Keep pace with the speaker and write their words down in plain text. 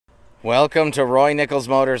Welcome to Nichols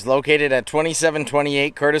Motors, located at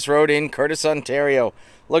 2728 Courtice Road in Courtice, Ontario.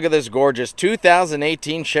 Look at this gorgeous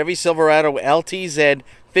 2018 Chevy Silverado LTZ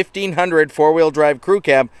 1500 four-wheel drive crew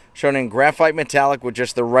cab, shown in graphite metallic with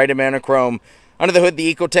just the right amount of chrome. Under the hood,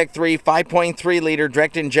 the Ecotec 3 5.3-liter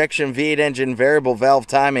direct injection V8 engine, variable valve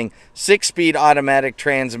timing, 6-speed automatic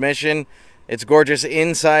transmission. It's gorgeous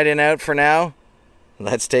inside and out for now.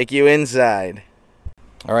 Let's take you inside.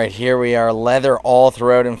 All right, here we are, leather all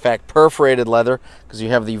throughout. In fact, perforated leather, because you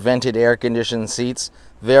have the vented air-conditioned seats.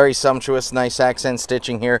 Very sumptuous, nice accent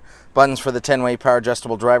stitching here. Buttons for the 10-way power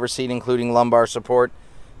adjustable driver's seat, including lumbar support.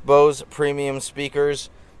 Bose premium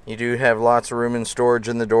speakers. You do have lots of room and storage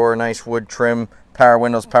in the door. Nice wood trim, power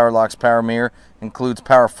windows, power locks, power mirror. Includes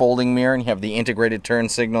power folding mirror, and you have the integrated turn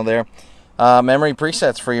signal there. Memory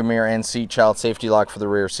presets for your mirror and seat, child safety lock for the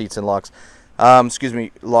rear seats and locks.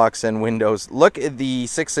 Locks and windows. Look at the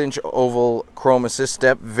 6-inch oval chrome assist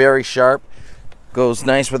step, very sharp. Goes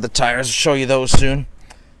nice with the tires. I'll show you those soon.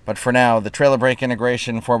 But for now, the trailer brake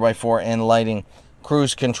integration, 4x4 and lighting,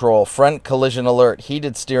 cruise control, front collision alert,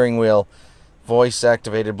 heated steering wheel, voice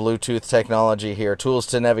activated Bluetooth technology here, tools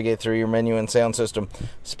to navigate through your menu and sound system.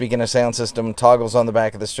 Speaking of sound system, toggles on the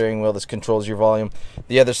back of the steering wheel. This controls your volume.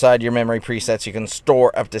 The other side, your memory presets. You can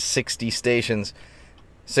store up to 60 stations.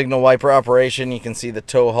 Signal wiper operation. You can see the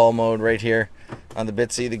tow haul mode right here on the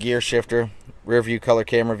Bitsy, the gear shifter, rear view color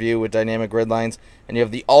camera view with dynamic grid lines, and you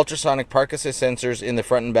have the ultrasonic park assist sensors in the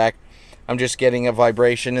front and back. I'm just getting a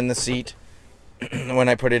vibration in the seat when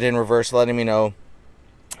I put it in reverse, letting me know,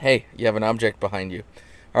 hey, you have an object behind you.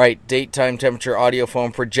 All right, date, time, temperature, audio,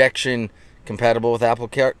 phone, projection, compatible with Apple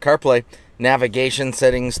CarPlay, navigation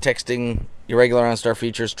settings, texting, your regular OnStar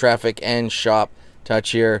features, traffic, and shop.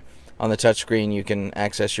 Touch here. On the touchscreen, you can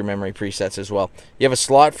access your memory presets as well. You have a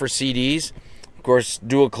slot for CDs. Of course,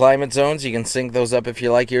 dual climate zones. You can sync those up if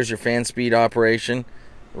you like. Here's your fan speed operation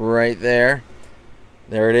right there.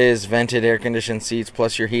 There it is. Vented air-conditioned seats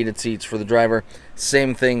plus your heated seats for the driver.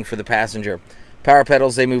 Same thing for the passenger. Power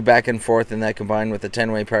pedals, they move back and forth, and that combined with the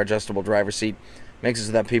 10-way power adjustable driver seat makes it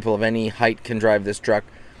so that people of any height can drive this truck.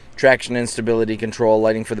 Traction and stability control,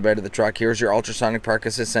 lighting for the bed of the truck. Here's your ultrasonic park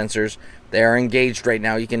assist sensors. They are engaged right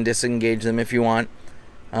now. You can disengage them if you want.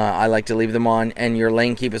 I like to leave them on. And your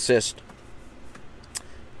lane keep assist.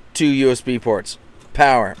 2 USB ports.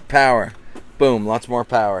 Power. Boom, lots more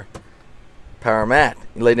power. Power mat.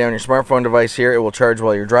 You lay down your smartphone device here. It will charge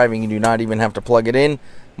while you're driving. You do not even have to plug it in.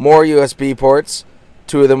 More USB ports.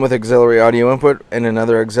 2 of them with auxiliary audio input and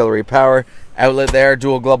another auxiliary power outlet there.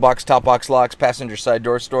 Dual glove box, top box locks, passenger side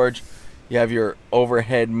door storage. You have your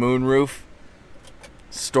overhead moonroof,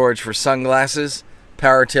 storage for sunglasses,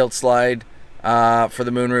 power tilt slide for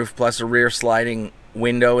the moonroof, plus a rear sliding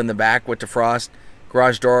window in the back with defrost,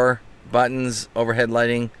 garage door, buttons, overhead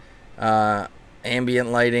lighting,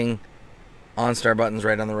 ambient lighting, OnStar buttons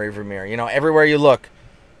right on the rearview mirror. You know, everywhere you look,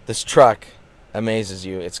 this truck amazes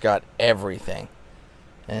you. It's got everything,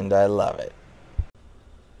 and I love it.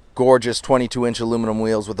 Gorgeous 22-inch aluminum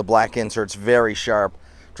wheels with the black inserts, very sharp.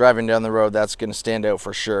 Driving down the road, that's going to stand out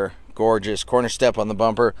for sure. Gorgeous. Corner step on the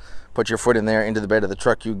bumper. Put your foot in there, into the bed of the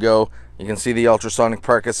truck you go. You can see the ultrasonic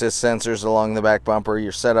park assist sensors along the back bumper.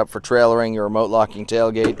 You're set up for trailering, your remote locking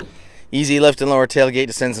tailgate. Easy lift and lower tailgate,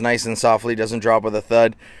 descends nice and softly, doesn't drop with a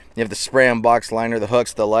thud. You have the spray-on box liner, the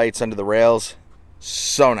hooks, the lights under the rails.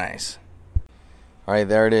 So nice. All right,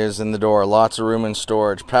 there it is in the door. Lots of room and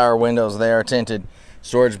storage. Power windows, they are tinted.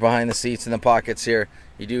 Storage behind the seats and the pockets here.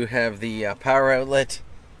 You do have the power outlet,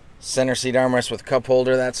 center seat armrest with cup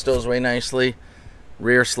holder. That stows away nicely.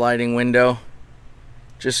 Rear sliding window.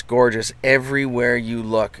 Just gorgeous everywhere you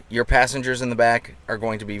look. Your passengers in the back are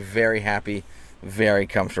going to be very happy, very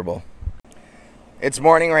comfortable. It's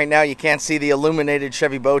morning right now. You can't see the illuminated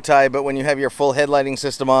Chevy bow tie, but when you have your full headlighting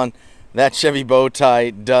system on, that Chevy bow tie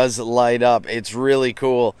does light up. It's really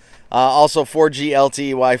cool. Also 4G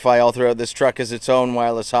LTE Wi-Fi all throughout. This truck is its own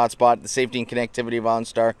wireless hotspot. The safety and connectivity of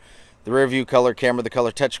OnStar. The rear view color camera, the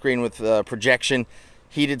color touchscreen with projection.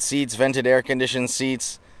 Heated seats, vented air-conditioned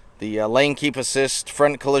seats. The lane keep assist,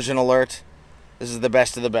 front collision alert. This is the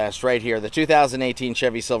best of the best right here. The 2018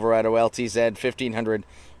 Chevy Silverado LTZ 1500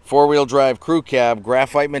 four-wheel drive crew cab,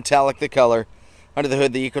 graphite metallic the color. Under the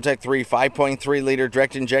hood, the Ecotec 3 5.3-liter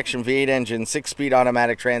direct injection V8 engine, 6-speed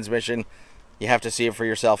automatic transmission. You have to see it for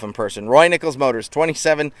yourself in person. Nichols Motors,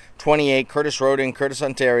 2728 Courtice Road in Courtice,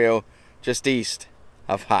 Ontario, just east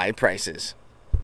of high prices.